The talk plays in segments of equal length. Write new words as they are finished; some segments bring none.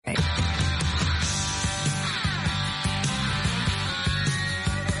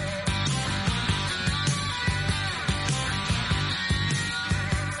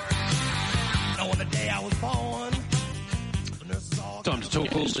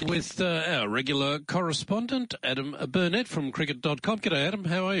talk also with our regular correspondent, Adam Burnett from cricket.com. G'day, Adam.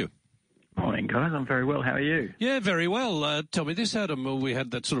 How are you? Morning, guys. I'm very well. How are you? Yeah, very well. Tell me this, Adam. We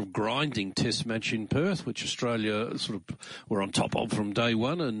had that sort of grinding test match in Perth, which Australia sort of were on top of from day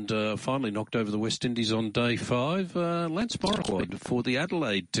one and finally knocked over the West Indies on day 5. Lance Morris for the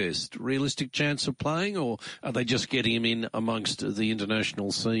Adelaide test. Realistic chance of playing, or are they just getting him in amongst the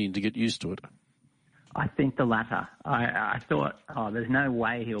international scene to get used to it? I think the latter. I thought, there's no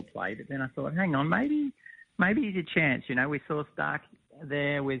way he'll play. But then I thought, hang on, maybe he's a chance. You know, we saw Stark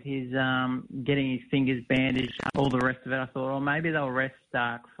there with his getting his fingers bandaged, all the rest of it. I thought, maybe they'll rest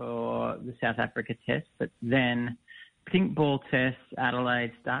Stark for the South Africa test. But then pink ball test,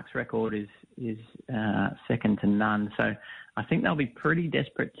 Adelaide, Stark's record is second to none. So I think they'll be pretty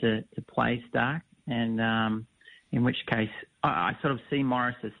desperate to play Stark. And in which case, I sort of see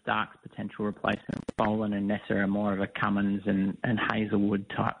Morris as Stark's potential replacement. Boland and Nessa are more of a Cummins and Hazelwood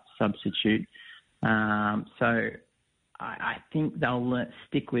type substitute. So I think they'll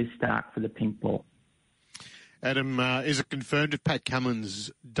stick with Stark for the pink ball. Adam, is it confirmed if Pat Cummins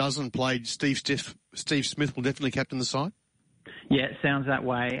doesn't play, Steve Smith will definitely captain the side? Yeah, it sounds that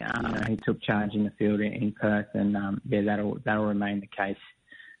way. He took charge in the field in Perth, and that'll remain the case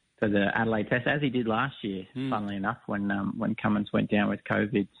for the Adelaide test, as he did last year, funnily enough, when Cummins went down with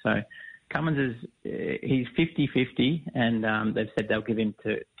COVID. So Cummins he's 50-50, and they've said they'll give him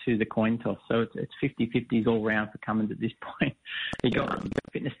to the coin toss. So it's 50-50s all round for Cummins at this point. He got a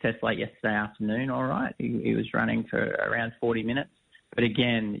fitness test late yesterday afternoon, all right. He was running for around 40 minutes. But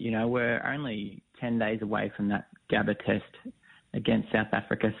again, you know, we're only 10 days away from that Gabba test against South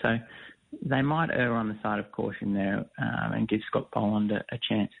Africa. So they might err on the side of caution there and give Scott Boland a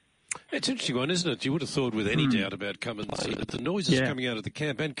chance. It's an interesting one, isn't it? You would have thought with any doubt about Cummins, the noises coming out of the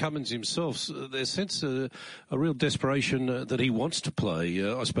camp and Cummins himself, they sense a real desperation that he wants to play.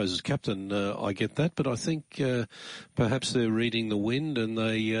 I suppose as captain, I get that, but I think perhaps they're reading the wind and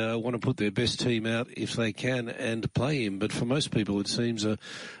they want to put their best team out if they can and play him. But for most people, it seems a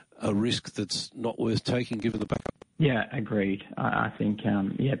risk that's not worth taking given the backup. Yeah, agreed. I think,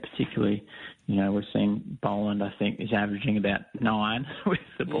 particularly, you know, we've seen Boland, I think, is averaging about 9 with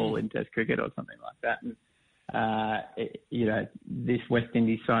the ball in Test cricket or something like that. And, this West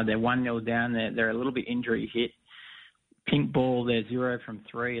Indies side, they're 1-0 down. They're a little bit injury hit. Pink ball, they're 0 from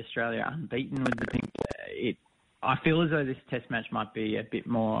 3. Australia unbeaten with the pink. I feel as though this Test match might be a bit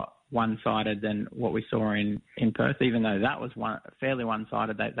more one-sided than what we saw in Perth, even though that was fairly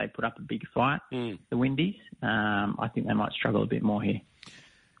one-sided. They put up a big fight, the Windies. I think they might struggle a bit more here.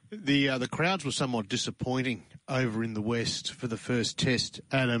 The crowds were somewhat disappointing over in the West for the first test,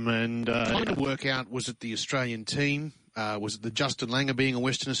 Adam, and trying to work out, was it the Australian team? Was it the Justin Langer being a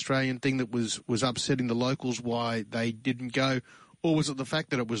Western Australian thing that was upsetting the locals, why they didn't go? Or was it the fact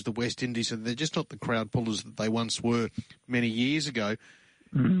that it was the West Indies and they're just not the crowd pullers that they once were many years ago?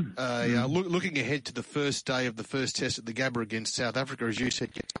 Looking ahead to the first day of the first test at the Gabba against South Africa, as you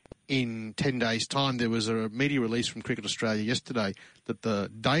said, in 10 days' time, there was a media release from Cricket Australia yesterday that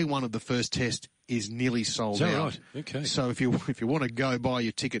the day one of the first test is nearly sold out. Right? Okay. So if you want to go, buy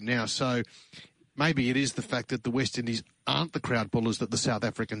your ticket now. So maybe it is the fact that the West Indies aren't the crowd pullers that the South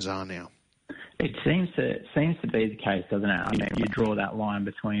Africans are now. It seems to be the case, doesn't it? I mean, you draw that line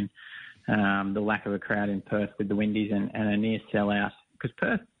between the lack of a crowd in Perth with the Windies and a near sellout. Because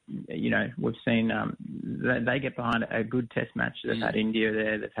Perth, you know, we've seen they get behind a good test match. They've had India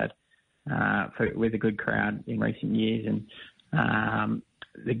there. They've had with a good crowd in recent years. And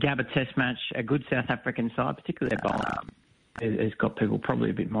the Gabba test match, a good South African side, particularly their bowling, has got people probably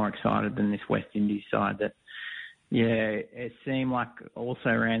a bit more excited than this West Indies side that, it seemed like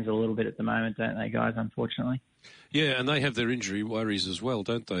also runs a little bit at the moment, don't they, guys, unfortunately? Yeah, and they have their injury worries as well,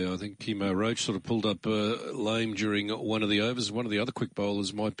 don't they? I think Kimo Roach sort of pulled up lame during one of the overs. One of the other quick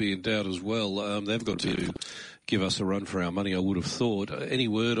bowlers might be in doubt as well. They've got to give us a run for our money, I would have thought. Any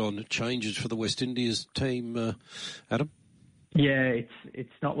word on changes for the West Indies team, Adam? Yeah, it's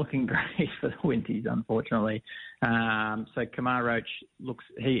not looking great for the Windies, unfortunately. So Kemar Roach looks,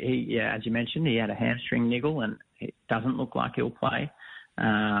 he as you mentioned, he had a hamstring niggle and it doesn't look like he'll play.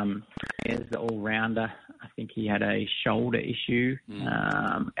 As the all-rounder, I think he had a shoulder issue,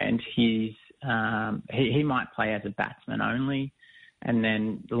 and he might play as a batsman only. And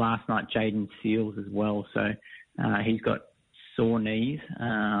then last night, Jaden Seals as well. So he's got sore knees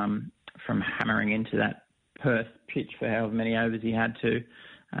from hammering into that Perth pitch for however many overs he had to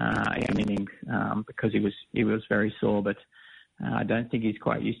in innings because he was very sore. But I don't think he's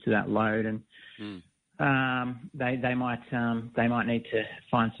quite used to that load. And They might need to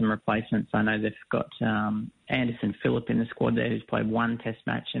find some replacements. I know they've got Anderson Phillip in the squad there, who's played one Test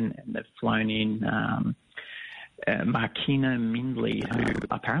match, and they've flown in Markina Mindley, who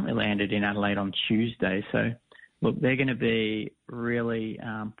apparently landed in Adelaide on Tuesday. So, look, they're going to be really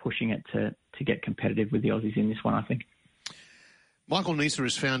pushing it to get competitive with the Aussies in this one, I think. Michael Neser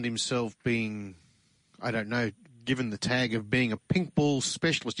has found himself being, I don't know, given the tag of being a pink ball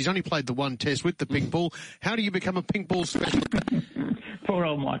specialist. He's only played the one Test with the pink ball. How do you become a pink ball specialist? Poor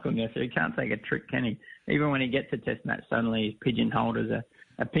old Michael Neser. He can't take a trick, can he? Even when he gets a Test match, suddenly he's pigeonholed as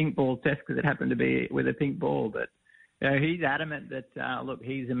a pink ball Test because it happened to be with a pink ball. But he's adamant that, look,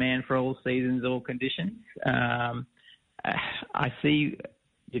 he's a man for all seasons, all conditions. I see,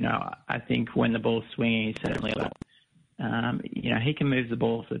 I think when the ball's swinging, he's certainly he can move the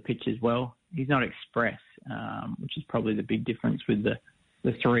ball off the pitch as well. He's not express, which is probably the big difference with the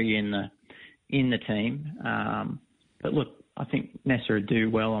three in the team. But look, I think Neser would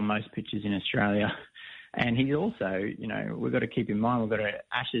do well on most pitches in Australia. And he's also, we've got to keep in mind, we've got an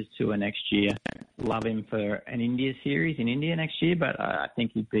Ashes tour next year. Love him for an India series in India next year, but I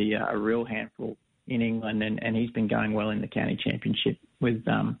think he'd be a real handful in England, and he's been going well in the county championship with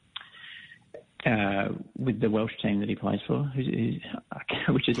the Welsh team that he plays for,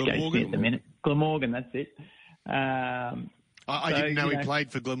 which escapes me at the minute. Glamorgan, that's it. I didn't know he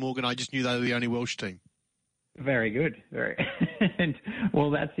played for Glamorgan. I just knew they were the only Welsh team. Very good, very. And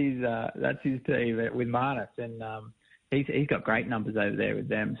well, that's his team with Marnus, and he's got great numbers over there with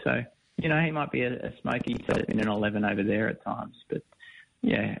them. So he might be a smoky in an 11 over there at times, but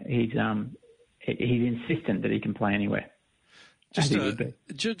yeah, he's insistent that he can play anywhere.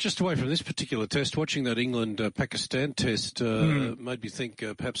 Just away from this particular Test, watching that England-Pakistan Test made me think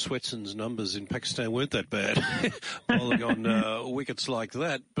perhaps Swetson's numbers in Pakistan weren't that bad, bowling on wickets like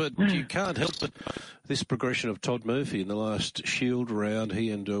that. But you can't help this progression of Todd Murphy in the last Shield round.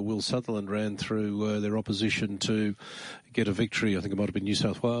 He and Will Sutherland ran through their opposition to get a victory. I think it might have been New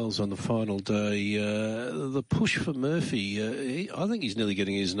South Wales on the final day. The push for Murphy, I think he's nearly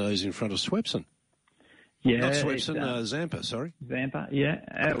getting his nose in front of Swepson. Yeah, not Swepson, Zampa, sorry. Zampa, yeah.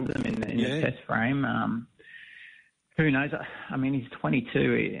 In the Test frame. Who knows? I mean, he's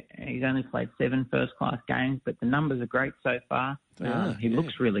 22. He's only played 7 first-class games, but the numbers are great so far. He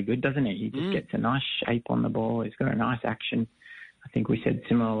looks really good, doesn't he? He just gets a nice shape on the ball. He's got a nice action. I think we said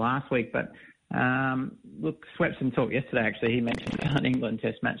similar last week. But, look, Swepson talked yesterday, actually. He mentioned an England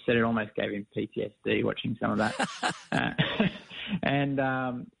Test match, said it almost gave him PTSD watching some of that.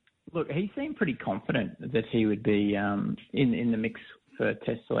 Look, he seemed pretty confident that he would be in the mix for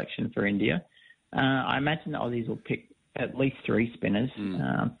Test selection for India. I imagine the Aussies will pick at least 3 spinners,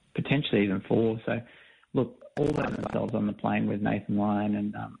 potentially even 4. So, look, all have themselves on the plane with Nathan Lyon,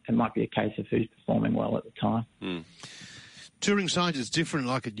 and it might be a case of who's performing well at the time. Touring side is different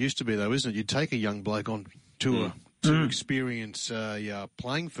like it used to be, though, isn't it? You take a young bloke on tour to experience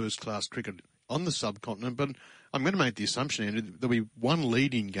playing first-class cricket on the subcontinent, but I'm going to make the assumption, Andrew, there'll be one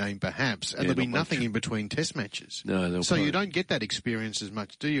lead-in game perhaps, and there'll be nothing in between Test matches. No, so you don't get that experience as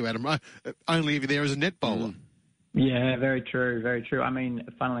much, do you, Adam? Only if you're there as a net bowler. Yeah, very true, very true. I mean,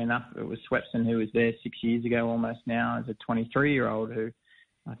 funnily enough, it was Swepson who was there 6 years ago almost now as a 23-year-old who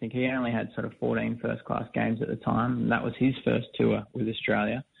I think he only had sort of 14 first-class games at the time, and that was his first tour with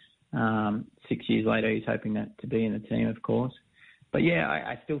Australia. 6 years later, he's hoping to be in the team, of course. But, yeah,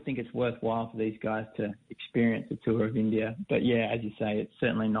 I still think it's worthwhile for these guys to experience a tour of India. But, yeah, as you say, it's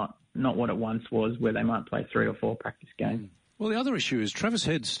certainly not what it once was where they might play 3 or 4 practice games. Well, the other issue is Travis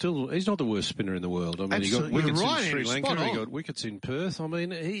Head's he's not the worst spinner in the world. I mean, he got wickets in Sri Lanka, he got wickets in Perth. I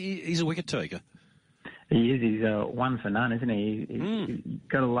mean, he's a wicket taker. He is. He's one for none, isn't he? You've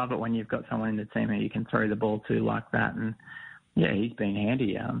got to love it when you've got someone in the team who you can throw the ball to like that. And, yeah, he's been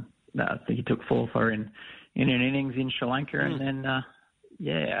handy. I think he took 4 for in an innings in Sri Lanka, and then,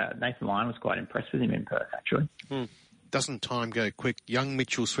 Nathan Lyon was quite impressed with him in Perth, actually. Doesn't time go quick? Young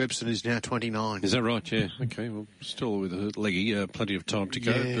Mitchell Swepson is now 29. Is that right? Yeah. Okay. Well, still with a leggy, plenty of time to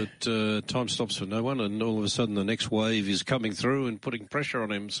go, but time stops for no one, and all of a sudden the next wave is coming through and putting pressure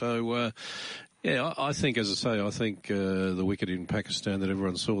on him. So, I think, as I say, the wicket in Pakistan that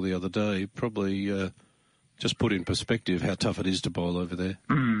everyone saw the other day probably just put in perspective how tough it is to bowl over there.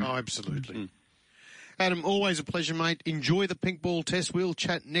 Oh, absolutely. Adam, always a pleasure, mate. Enjoy the pink ball Test. We'll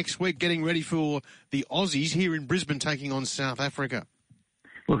chat next week, getting ready for the Aussies here in Brisbane taking on South Africa.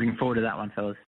 Looking forward to that one, fellas.